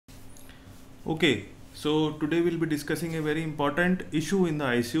Okay, so today we'll be discussing a very important issue in the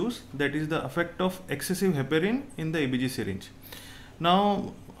ICUs, that is the effect of excessive heparin in the ABG syringe.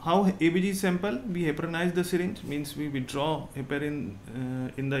 Now, how ABG sample? We heparinize the syringe, means we withdraw heparin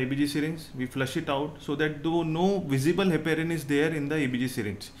in the ABG syringe, we flush it out so that though no visible heparin is there in the ABG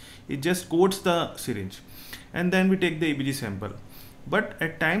syringe, it just coats the syringe, and then we take the ABG sample. But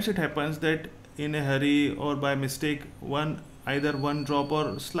at times it happens that in a hurry or by mistake, either one drop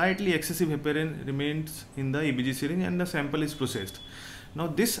or slightly excessive heparin remains in the ABG syringe and the sample is processed. Now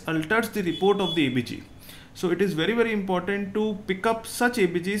this alters the report of the ABG. So it is very important to pick up such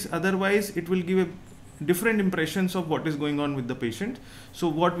ABGs, otherwise it will give a different impressions of what is going on with the patient. So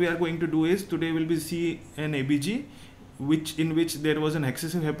what we are going to do is, today will be see an ABG in which there was an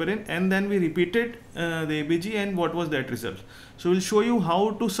excessive heparin, and then we repeated the ABG and what was that result. So we'll show you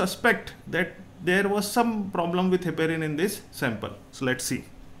how to suspect that there was some problem with heparin in this sample. So let's see.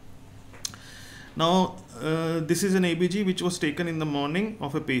 Now this is an ABG which was taken in the morning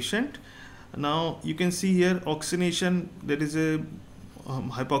of a patient. Now you can see here oxygenation, there is a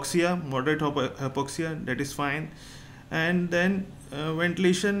hypoxia, moderate hypoxia, that is fine, and then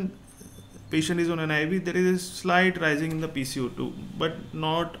ventilation, patient is on an IV, there is a slight rising in the PCO2 but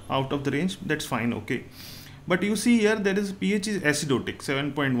not out of the range, that's fine, okay. But you see here there is pH is acidotic,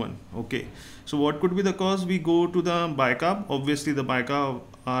 7.1, okay. So what could be the cause? We go to the bicarb, obviously the bicarb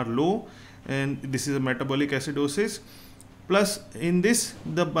are low and this is a metabolic acidosis. Plus in this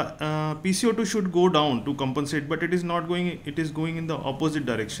the PCO2 should go down to compensate, but it is not going, it is going in the opposite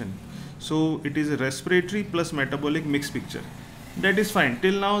direction. So it is a respiratory plus metabolic mixed picture. That is fine,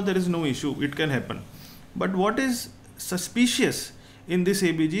 till now there is no issue, it can happen. But what is suspicious in this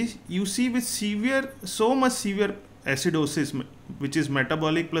ABG, you see with so much severe acidosis, which is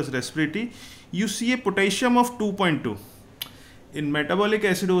metabolic plus respiratory, you see a potassium of 2.2. In metabolic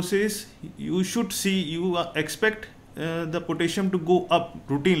acidosis, you expect the potassium to go up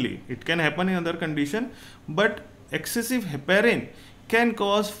routinely. It can happen in other condition, but excessive heparin can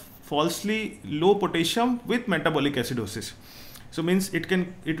cause falsely low potassium with metabolic acidosis. So means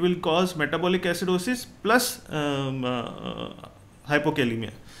it will cause metabolic acidosis plus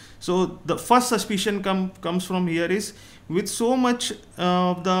hypokalemia. So the first suspicion comes from here is, with so much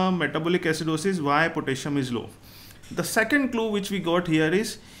of the metabolic acidosis, why potassium is low. The second clue which we got here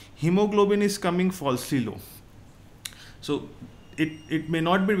is hemoglobin is coming falsely low. So it may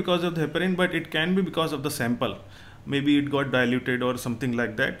not be because of the heparin, but it can be because of the sample. Maybe it got diluted or something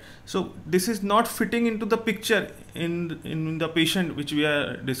like that. So this is not fitting into the picture in the patient which we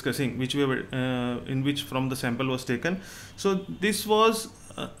are discussing, which we were in which from the sample was taken. So this was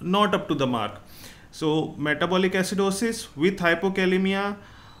not up to the mark. So metabolic acidosis with hypokalemia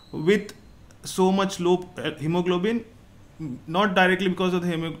with so much low hemoglobin, not directly because of the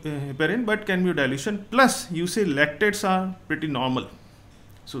heparin, but can be dilution. Plus you say lactates are pretty normal.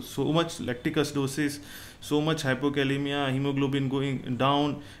 So much lactic acidosis, so much hypokalemia, hemoglobin going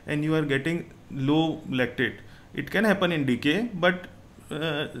down, and you are getting low lactate. It can happen in DK, but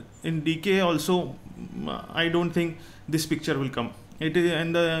in DK also I don't think this picture will come.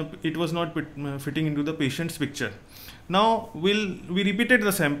 It was not fitting into the patient's picture. Now we repeated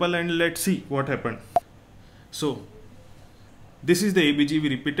the sample and let's see what happened. So this is the ABG we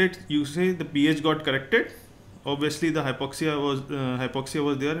repeated. You say the pH got corrected. Obviously the hypoxia was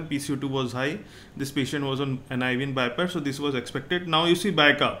there and PCO2 was high. This patient was on an IV in BiPAP, so this was expected. Now you see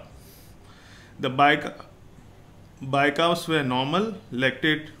bicarb. The bicarbs were normal,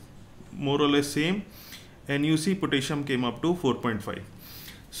 lactate more or less same, and you see potassium came up to 4.5.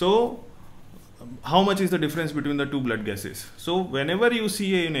 So how much is the difference between the two blood gases? So whenever you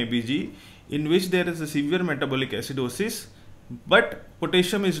see an ABG in which there is a severe metabolic acidosis, but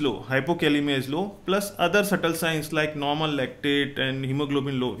potassium is low, hypokalemia is low, plus other subtle signs like normal lactate and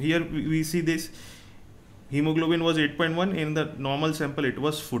hemoglobin low. Here we see this hemoglobin was 8.1, in the normal sample it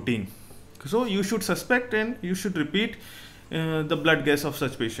was 14. So you should suspect and you should repeat the blood gas of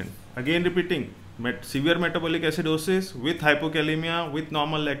such patient. Again repeating, severe metabolic acidosis with hypokalemia with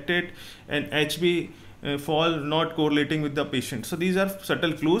normal lactate and HB fall not correlating with the patient. So these are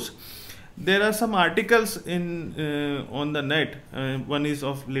subtle clues. There are some articles on the net. One is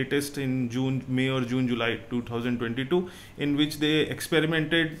of latest in May or July 2022, in which they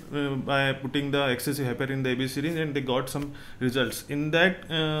experimented by putting the excessive heparin in the ABG syringe, and they got some results. In that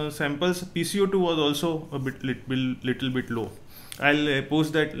samples, PCO2 was also a little bit low. I'll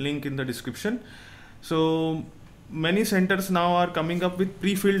post that link in the description. So many centers now are coming up with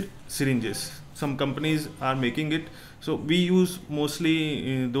pre-filled syringes. Some companies are making it. So we use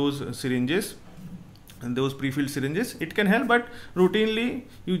mostly those syringes. and those pre-filled syringes, it can help, but routinely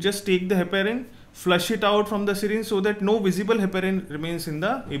you just take the heparin, flush it out from the syringe so that no visible heparin remains in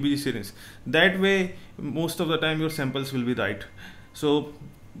the ABG syringe. That way most of the time your samples will be right. So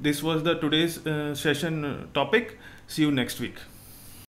this was the today's session topic. See you next week.